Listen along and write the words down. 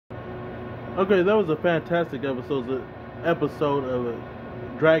Okay, that was a fantastic episode of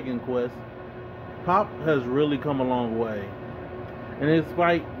Dragon Quest. Pop has really come a long way, and his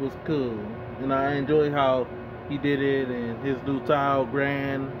fight was cool. And I enjoyed how he did it and his new style,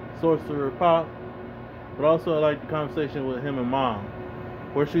 Grand Sorcerer Pop. But also, I like the conversation with him and Mom,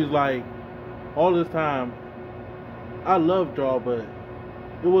 where she's like, all this time, I loved y'all, but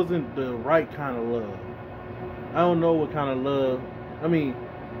it wasn't the right kind of love. I don't know what kind of love. I mean,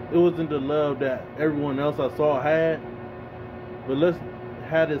 it wasn't the love that everyone else I saw had. But let's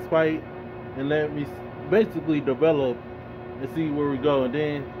have this fight and let me basically develop and see where we go. And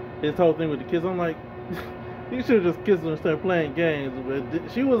then his whole thing with the kids, I'm like, you should have just kissed her and started playing games. But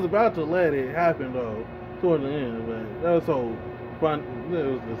she was about to let it happen though, toward the end. But that was so fun. It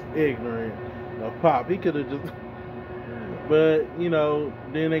was just ignorant of Pop. He could have just. But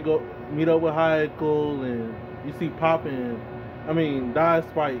then they go meet up with Hyakul, and you see Pop and Dai's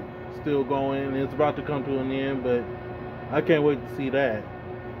fight still going. And it's about to come to an end, but I can't wait to see that.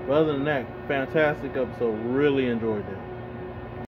 But other than that, fantastic episode. Really enjoyed it.